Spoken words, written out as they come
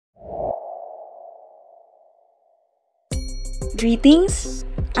Greetings,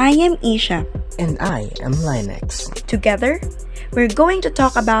 I am Ysha. And I am Lynex. Together, we're going to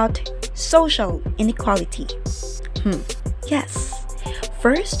talk about social inequality. Yes.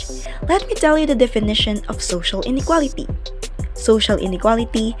 First, let me tell you the definition of social inequality. Social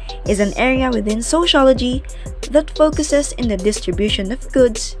inequality is an area within sociology that focuses in the distribution of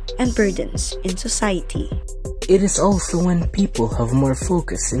goods and burdens in society. It is also when people have more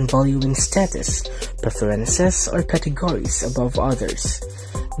focus in valuing status, preferences, or categories above others.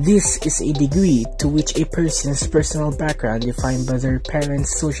 This is a degree to which a person's personal background defined by their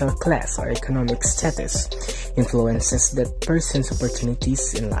parents' social class or economic status influences that person's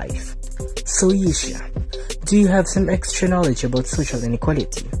opportunities in life. So Ysha, do you have some extra knowledge about social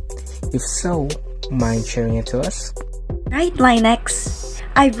inequality? If so, mind sharing it to us? Right, Lynex.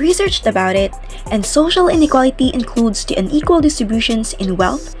 I've researched about it, and social inequality includes the unequal distributions in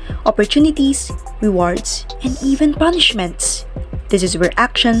wealth, opportunities, rewards, and even punishments. This is where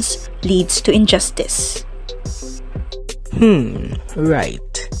actions leads to injustice. Right.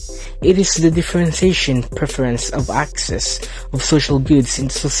 It is the differentiation preference of access of social goods in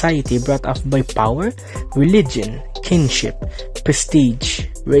society brought up by power, religion, kinship, prestige,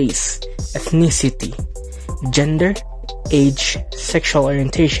 race, ethnicity, gender, age, sexual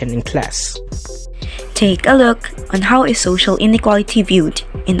orientation, and class. Take a look on how is social inequality viewed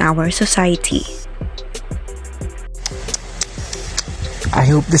in our society. I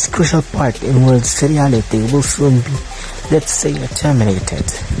hope this crucial part in world's reality will soon be, let's say, terminated.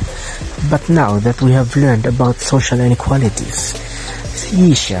 But now that we have learned about social inequalities,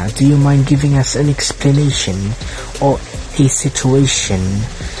 Ysha, do you mind giving us an explanation or a situation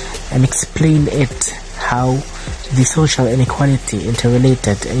and explain it how the social inequality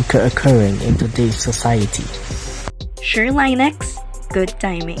interrelated and occurring in today's society? Sure, Lynex. Good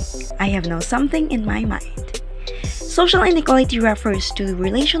timing. I have now something in my mind. Social inequality refers to the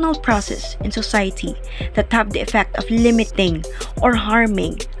relational process in society that have the effect of limiting or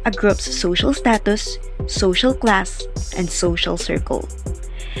harming a group's social status, social class, and social circle.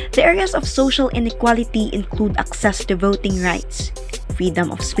 The areas of social inequality include access to voting rights,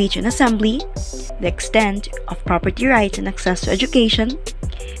 freedom of speech and assembly, the extent of property rights and access to education,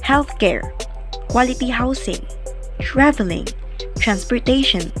 healthcare, quality housing, traveling,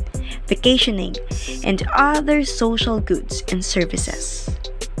 transportation, vacationing, and other social goods and services.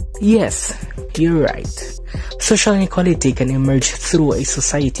 Yes, you're right. Social inequality can emerge through a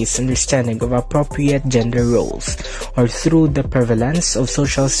society's understanding of appropriate gender roles or through the prevalence of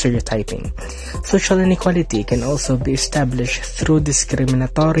social stereotyping. Social inequality can also be established through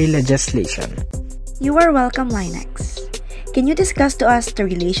discriminatory legislation. You are welcome, Lynex. Can you discuss to us the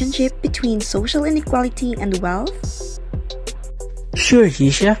relationship between social inequality and wealth? Sure,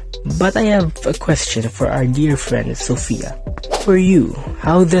 Ysha, but I have a question for our dear friend Sophia. For you,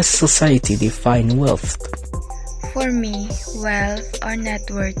 how does society define wealth? For me, wealth or net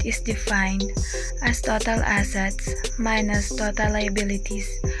worth is defined as total assets minus total liabilities.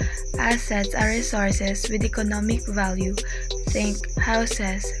 Assets are resources with economic value. Think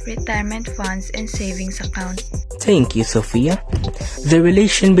houses, retirement funds, and savings account. Thank you, Sophia. The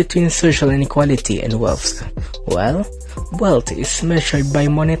relation between social inequality and wealth. Well, wealth is measured by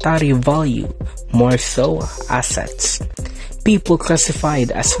monetary value, more so assets. People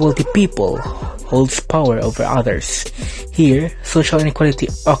classified as wealthy people holds power over others. Here, social inequality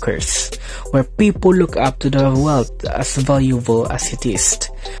occurs, where people look up to the wealth as valuable as it is.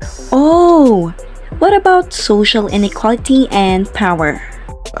 Oh, what about social inequality and power?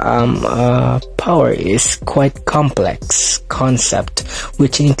 Power is quite complex concept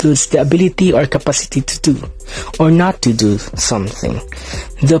which includes the ability or capacity to do or not to do something.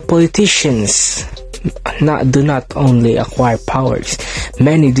 The politicians do not only acquire powers,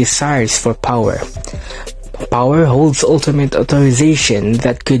 many desires for power. Power holds ultimate authorization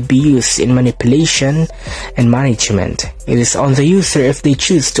that could be used in manipulation and management. It is on the user if they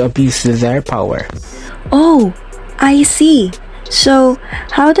choose to abuse their power. Oh, I see. So,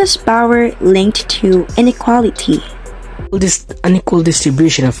 how does power linked to inequality? This unequal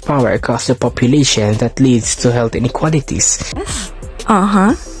distribution of power across the population that leads to health inequalities. Yes.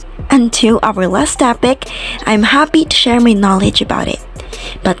 And to our last topic, I'm happy to share my knowledge about it.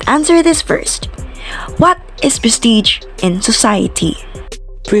 But answer this first. What is prestige in society?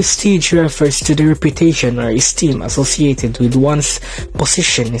 Prestige refers to the reputation or esteem associated with one's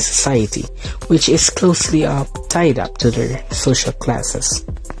position in society, which is closely tied up to their social classes.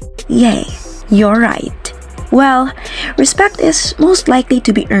 Yay, you're right. Well, respect is most likely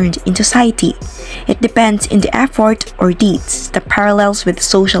to be earned in society, It depends in the effort or deeds that parallels with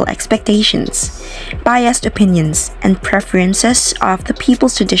social expectations. Biased opinions and preferences of the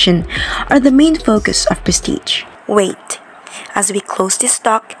people's tradition are the main focus of prestige. Wait, as we close this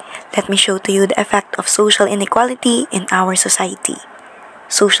talk, let me show to you the effect of social inequality in our society.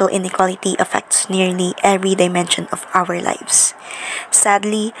 Social inequality affects nearly every dimension of our lives.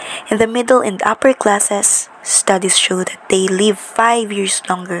 Sadly, in the middle and upper classes, studies show that they live 5 years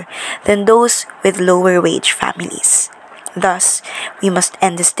longer than those with lower wage families. Thus, we must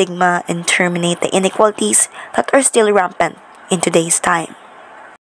end the stigma and terminate the inequalities that are still rampant in today's time.